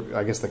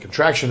the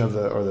contraction of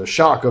the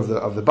shock of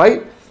the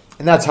bite,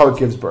 and that's how it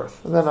gives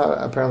birth. And then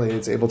apparently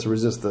it's able to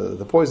resist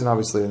the poison,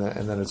 obviously,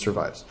 and then it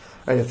survives.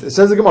 Right? It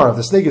says the Gemara, if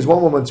the snake is 1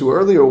 moment too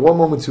early or 1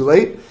 moment too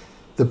late,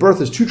 the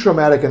birth is too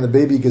traumatic and the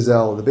baby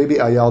gazelle, the baby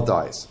ayal,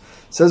 dies.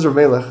 Says Rav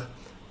Melech,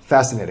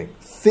 fascinating.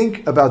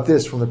 Think about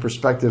this from the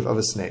perspective of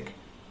a snake.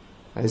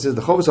 And he says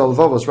the Chovos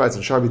HaLevavos writes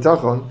in Shar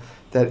Bitachon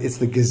that it's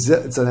the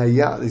gazelle. It's an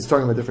ayal. He's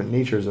talking about different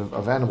natures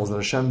of animals that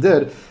Hashem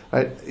did.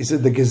 Right? He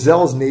said the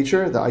gazelle's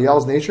nature, the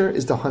ayal's nature,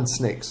 is to hunt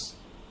snakes.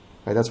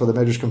 Right? That's why the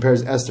Medrash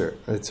compares Esther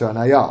to an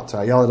ayal, to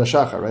ayal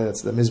ad-shachar. Right?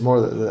 That's the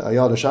Mizmor, the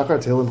ayal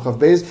ad-shachar, Tehillim Chav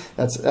Beis.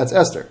 That's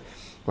Esther,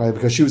 right?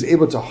 Because she was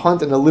able to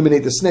hunt and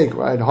eliminate the snake,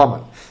 right?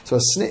 Haman. So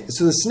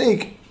the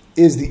snake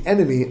is the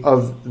enemy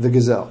of the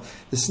gazelle.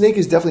 The snake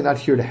is definitely not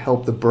here to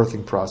help the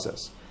birthing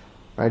process.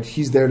 Right?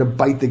 He's there to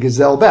bite the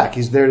gazelle back.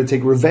 He's there to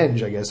take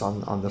revenge, I guess,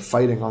 on the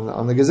fighting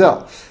on the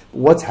gazelle.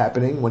 What's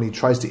happening when he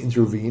tries to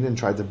intervene and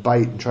try to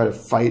bite and try to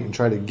fight and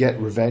try to get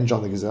revenge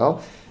on the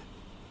gazelle?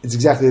 It's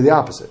exactly the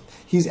opposite.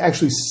 He's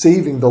actually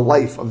saving the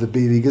life of the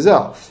baby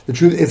gazelle. The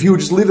truth, if you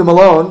would just leave him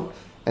alone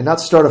and not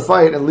start a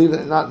fight and leave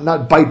it,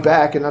 not bite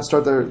back and not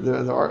start the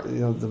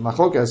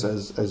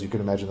machlokas, as you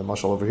can imagine the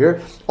mashal over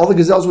here, all the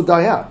gazelles would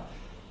die out.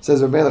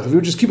 Says Rav Melech, if you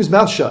would just keep his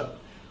mouth shut.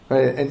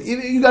 Right? And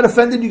if you got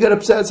offended, you got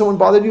upset, someone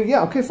bothered you,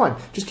 yeah, okay, fine.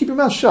 Just keep your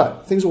mouth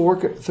shut. Things will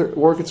work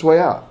its way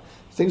out.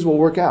 Things will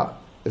work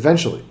out,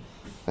 eventually.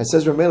 And it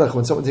says Rav Melech,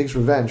 when someone takes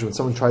revenge, when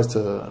someone tries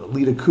to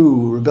lead a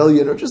coup,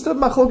 rebellion, or just a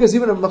machlokas,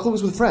 even a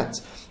machlokas with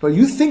friends, right?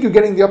 You think you're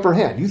getting the upper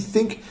hand. You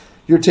think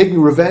you're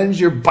taking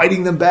revenge, you're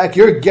biting them back,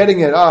 you're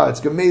getting it.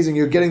 It's amazing,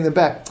 you're getting them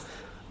back.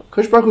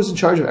 Kosh Baruch Hu is in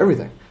charge of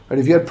everything. Right?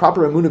 If you had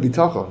proper emunah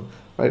bitachon,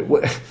 right?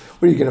 What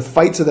are you going to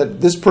fight so that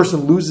this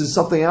person loses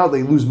something out,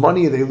 they lose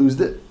money, they lose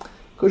this?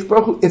 Kosh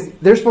Baruch Hu, if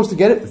they're supposed to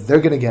get it, they're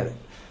going to get it.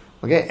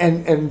 Okay,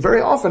 and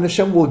very often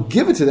Hashem will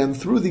give it to them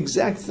through the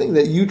exact thing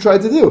that you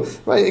tried to do.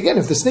 Right? Again,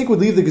 if the snake would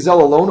leave the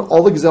gazelle alone,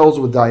 all the gazelles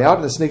would die out,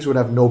 and the snakes would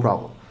have no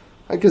problem,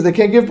 right? Because they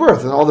can't give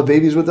birth, and all the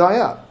babies would die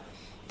out.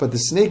 But the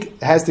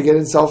snake has to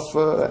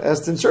has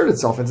to insert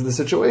itself into the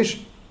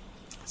situation.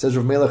 Says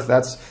Rav Melech,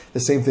 that's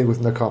the same thing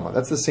with nakama.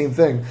 That's the same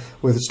thing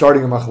with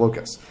starting a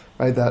machlokas,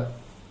 right? That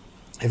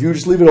if you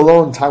just leave it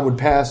alone, time would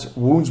pass,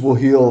 wounds will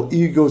heal,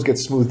 egos get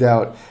smoothed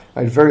out.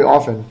 Right? Very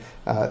often,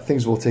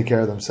 things will take care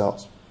of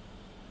themselves.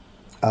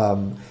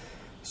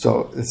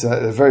 So it's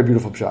a very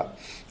beautiful shot.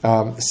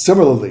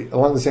 Similarly,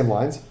 along the same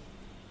lines,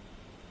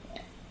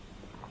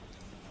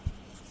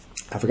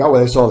 I forgot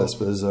where I saw this,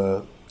 but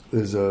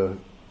there's a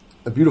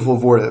beautiful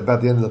word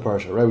about the end of the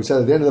parsha. Right? We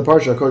said at the end of the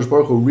parsha, Kosh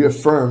Baruch Hu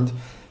reaffirmed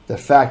the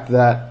fact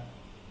that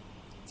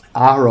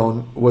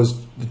Aharon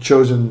was the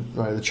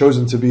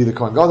chosen to be the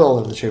Kohen Gadol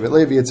and the Shevet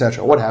Levi,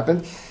 etc. What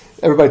happened?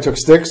 Everybody took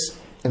sticks,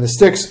 and the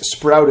sticks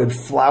sprouted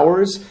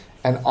flowers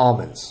and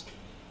almonds.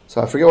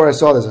 So I forget where I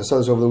saw this. I saw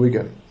this over the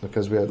weekend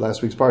because we had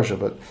last week's parsha,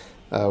 but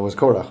it was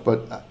Korach.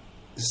 But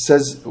it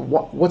says,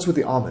 what's with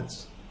the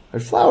almonds?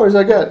 Right, flowers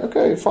I get.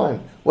 Okay,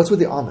 fine. What's with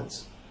the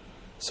almonds?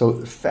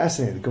 So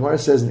fascinating. The Gemara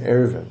says in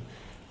Eruvin,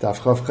 Daf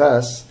Chav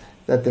Ches,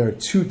 that there are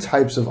 2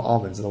 types of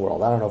almonds in the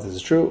world. I don't know if this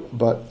is true,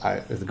 but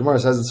if the Gemara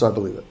says it, so I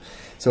believe it.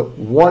 So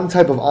one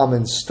type of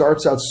almond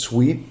starts out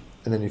sweet,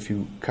 and then if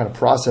you kind of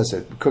process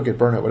it, cook it,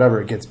 burn it,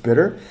 whatever, it gets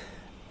bitter.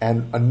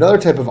 And another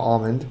type of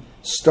almond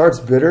starts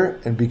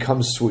bitter and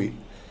becomes sweet.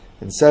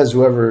 And says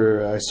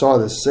whoever, I saw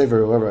this,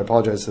 Sefer, whoever, I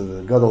apologize to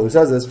the Gadol who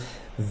says this,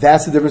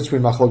 that's the difference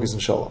between machlokas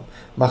and shalom.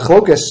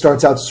 Machlokas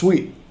starts out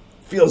sweet,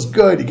 feels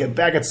good, you get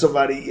back at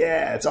somebody,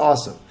 yeah, it's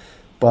awesome.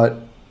 But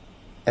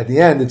at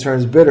the end, it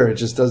turns bitter,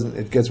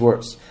 it gets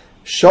worse.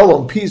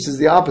 Shalom, peace, is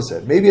the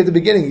opposite. Maybe at the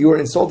beginning you were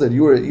insulted,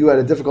 you had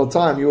a difficult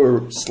time, you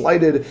were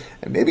slighted,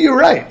 and maybe you're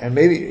right, and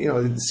maybe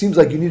it seems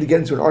like you need to get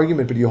into an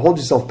argument, but you hold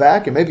yourself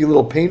back, and maybe a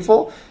little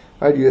painful,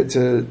 right?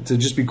 To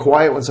just be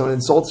quiet when someone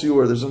insults you,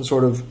 or there's some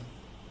sort of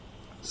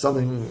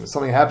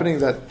something happening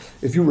that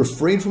if you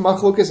refrain from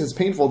machlokas, it's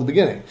painful at the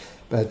beginning,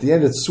 but at the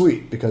end it's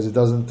sweet because it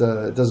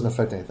doesn't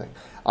affect anything.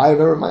 I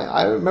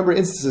remember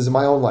instances in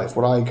my own life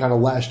where I kind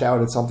of lashed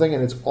out at something,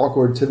 and it's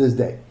awkward to this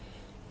day.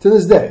 To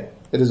this day,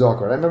 it is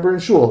awkward. I remember in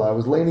shul, I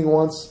was laning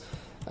once,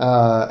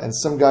 and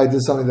some guy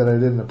did something that I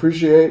didn't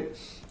appreciate,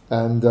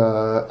 and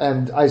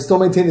I still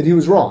maintain that he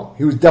was wrong.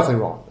 He was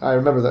definitely wrong. I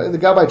remember the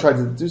gabbai tried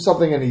to do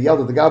something, and he yelled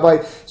at the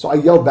gabbai, so I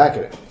yelled back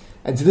at him.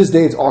 And to this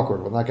day, it's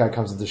awkward when that guy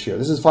comes into shiur.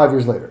 This is 5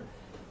 years later,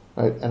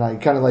 right? And I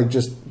kind of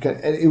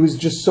and it was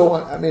just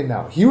so.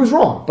 Now he was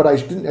wrong, but I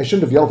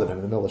shouldn't have yelled at him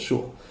in the middle of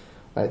shul,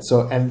 right?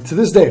 So, and to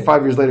this day,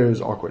 5 years later, it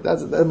was awkward. That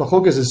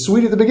machlokas is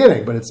sweet at the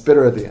beginning, but it's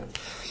bitter at the end.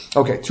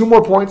 Okay, 2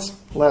 more points.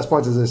 Last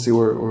points, as I see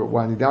we're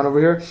winding down over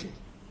here.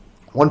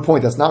 One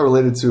point that's not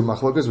related to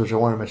machlokas, which I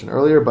wanted to mention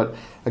earlier, but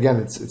again,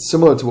 it's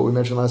similar to what we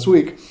mentioned last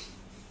week,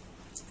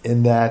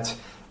 in that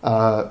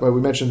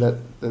we mentioned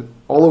that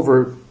all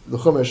over the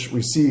Chumash,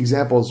 we see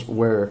examples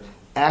where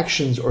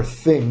actions or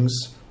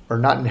things are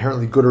not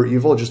inherently good or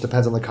evil. It just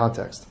depends on the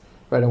context.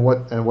 right? And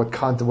what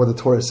the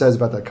Torah says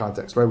about that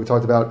context, right? We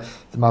talked about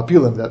the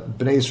Mapilim, that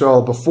Bnei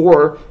Yisrael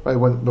before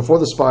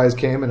the spies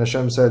came and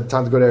Hashem said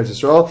time to go to Eretz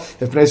Yisrael.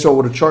 If Bnei Yisrael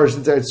would have charged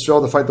into Eretz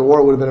Yisrael to fight the war,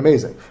 it would have been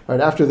amazing, right?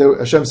 After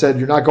Hashem said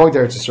you're not going to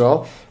Eretz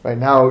Yisrael, right?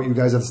 Now you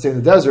guys have to stay in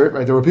the desert,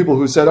 right? There were people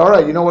who said, all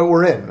right, you know what,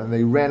 we're in, and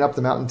they ran up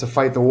the mountain to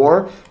fight the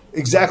war.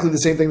 Exactly the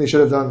same thing they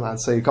should have done,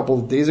 let's say, a couple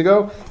of days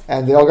ago,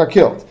 and they all got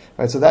killed.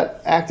 Right? So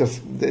that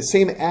the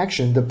same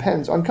action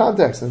depends on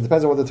context, and it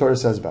depends on what the Torah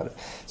says about it.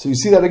 So you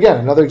see that again.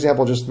 Another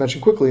example just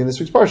mentioned quickly in this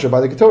week's Parsha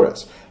by the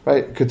Ketores.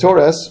 Right?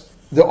 Ketores,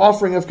 the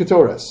offering of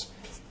Ketores,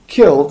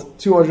 killed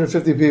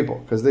 250 people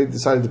because they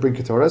decided to bring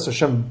Ketores.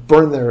 Hashem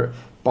burned their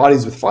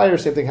bodies with fire.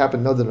 Same thing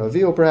happened in Nodin and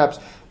Avio, perhaps.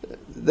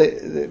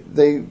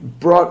 They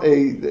brought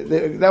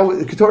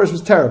Ketores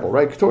was terrible,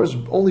 right?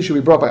 Ketores only should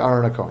be brought by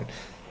Aaron HaKohen.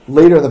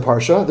 Later in the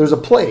Parsha, there's a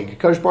plague.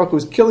 Kadosh Baruch Hu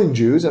is killing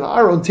Jews, and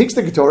Aaron takes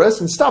the Ketores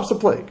and stops the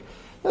plague.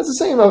 That's the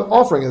same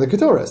offering of the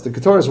Ketores. The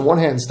Ketores in one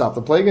hand stopped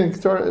the plague, and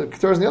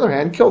Ketores in the other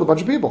hand killed a bunch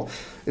of people.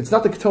 It's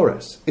not the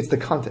Ketores, it's the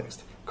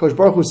context. Kadosh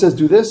Baruch Hu says,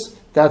 do this,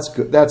 that's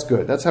good. That's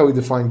good. That's how we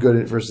define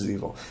good versus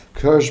evil.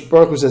 Kadosh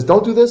Baruch Hu says,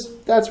 don't do this,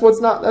 that's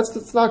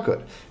not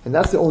good. And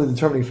that's the only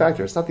determining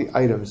factor. It's not the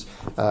items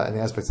and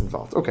the aspects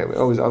involved. Okay, I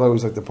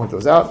always like to point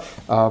those out.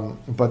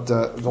 But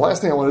the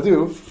last thing I want to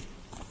do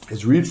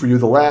is read for you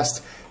the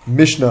last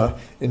Mishnah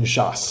in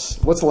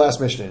Shas. What's the last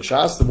Mishnah in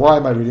Shas? Why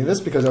am I reading this?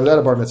 Because I was at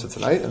a bar mitzvah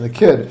tonight, and the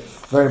kid,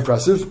 very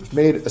impressive,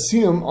 made a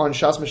siyum on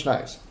Shas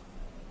Mishnayos,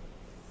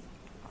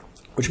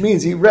 which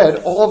means he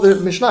read all the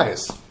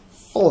Mishnayos,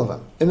 all of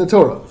them, in the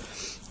Torah,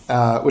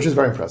 which is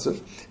very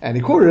impressive. And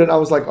he quoted it, and I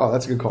was like, oh,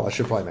 that's a good call. I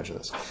should probably mention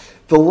this.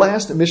 The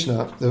last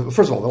Mishnah,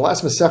 first of all, the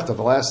last Masechta,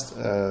 the last...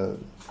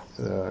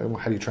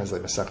 how do you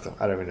translate Masechta?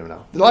 I don't even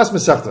know. The last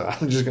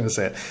Masechta, I'm just going to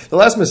say it. The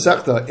last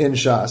Masechta in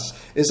Shas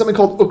is something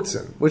called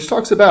Uktzin, which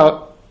talks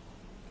about,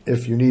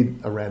 if you need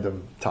a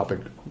random topic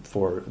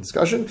for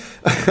discussion,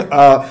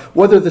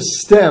 whether the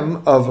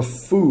stem of a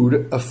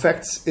food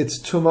affects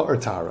its tuma or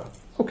tara.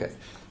 Okay,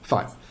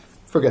 fine.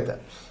 Forget that.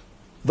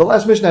 The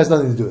last Mishnah has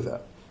nothing to do with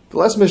that. The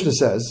last Mishnah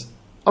says,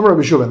 Amar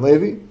Rabbi Shua ben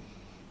Levi,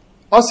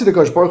 Asi the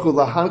Kosh Baruch Hu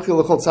lahanchi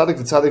l'chol tzadik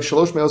v'tzadik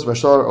shalosh meos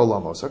v'ashar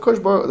olamos. The Kosh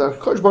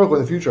Baruch Hu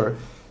in the future,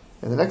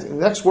 in the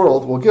next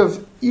world, will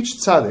give each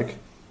tzaddik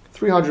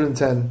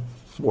 310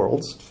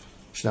 worlds.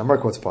 Shnamar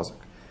quotes pasuk.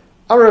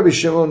 Amar Rabbi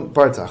Shimon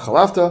Barta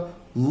Chalafta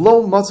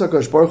lo matzah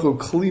Kosh Baruch Hu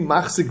kli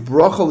machzik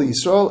bracha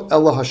liYisrael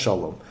ela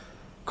hashalom.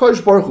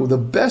 Kosh Baruch Hu, the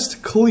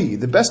best kli,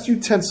 the best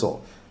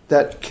utensil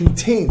that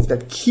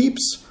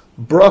keeps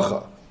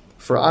bracha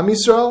for Am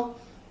Yisrael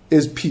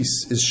is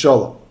peace, is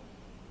shalom.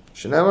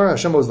 Shnamar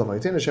Hashem oz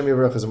l'maytin Hashem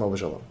yivarech hazamo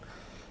v'shalom.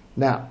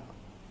 Now,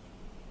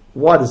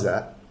 what is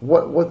that?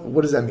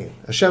 What does that mean?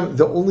 Hashem,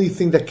 the only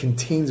thing that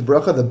contains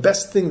bracha, the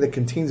best thing that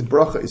contains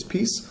bracha is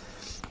peace.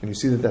 And you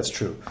see that that's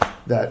true.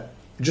 That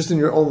just in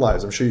your own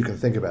lives, I'm sure you can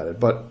think about it.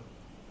 But,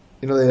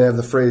 you know, they have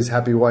the phrase,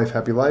 happy wife,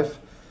 happy life.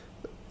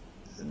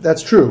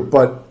 That's true.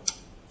 But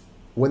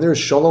when there is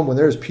shalom, when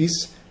there is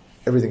peace,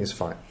 everything is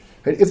fine.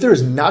 Right? If there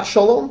is not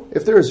shalom,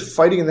 if there is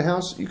fighting in the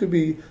house, you could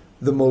be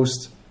the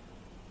most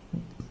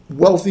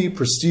wealthy,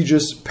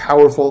 prestigious,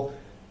 powerful.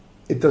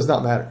 It does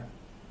not matter.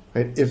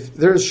 Right? If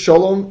there is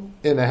shalom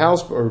in a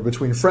house, or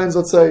between friends,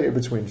 let's say, or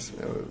between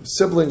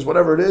siblings,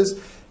 whatever it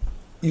is,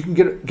 you can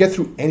get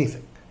through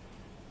anything.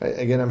 Right?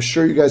 Again, I'm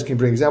sure you guys can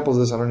bring examples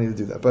of this. I don't need to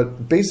do that.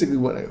 But basically,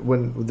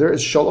 when there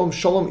is shalom,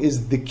 shalom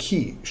is the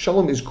key.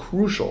 Shalom is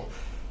crucial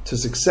to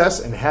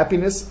success and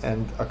happiness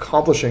and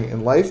accomplishing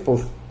in life,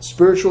 both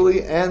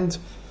spiritually and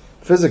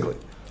physically.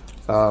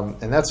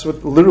 And that's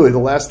what literally the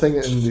last thing,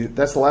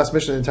 that's the last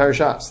mission in the entire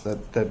Shas.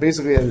 That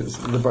basically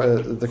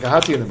the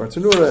Kahati and the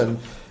Bartanura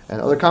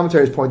and other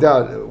commentaries point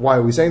out, why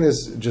are we saying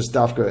this just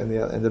dafka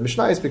in the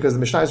Mishnayos? Because the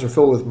Mishnayos are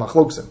filled with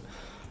machloksim.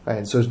 Right?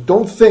 And so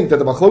don't think that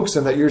the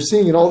machloksim that you're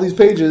seeing in all these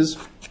pages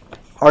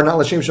are not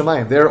l'shem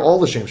shamayim. They're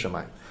all l'shem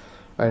shamayim.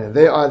 Right? And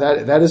they are,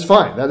 that is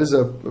fine. That is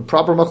a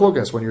proper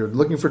machlokas when you're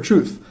looking for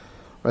truth.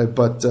 Right?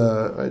 But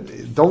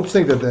don't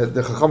think that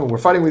the Chachamim were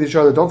fighting with each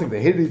other. Don't think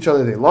they hated each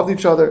other. They loved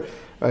each other.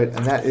 Right?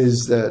 And that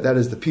is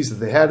the peace that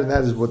they had, and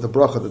that is what the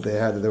bracha that they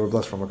had, that they were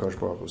blessed from HaKadosh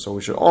Baruch Hu. So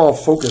we should all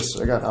focus,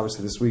 again,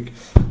 obviously this week,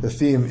 the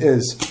theme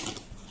is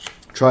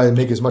try and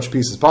make as much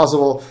peace as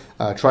possible,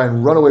 try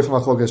and run away from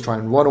HaKlokas, try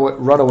and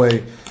run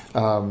away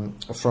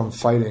from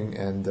fighting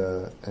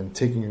and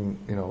taking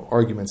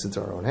arguments into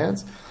our own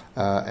hands.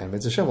 And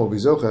Mitzvah Hashem will be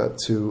zocha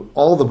to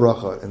all the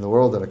bracha in the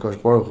world that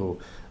HaKadosh Baruch Hu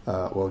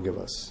will give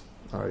us.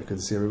 All right, good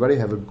to see everybody.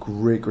 Have a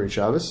great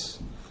Shabbos.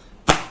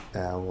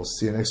 And we'll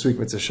see you next week,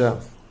 Mitzvah Hashem.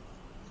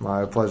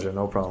 My pleasure,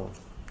 no problem.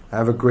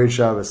 Have a great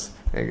Shabbos.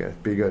 Hey, guys,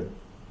 be good.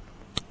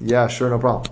 Yeah, sure, no problem.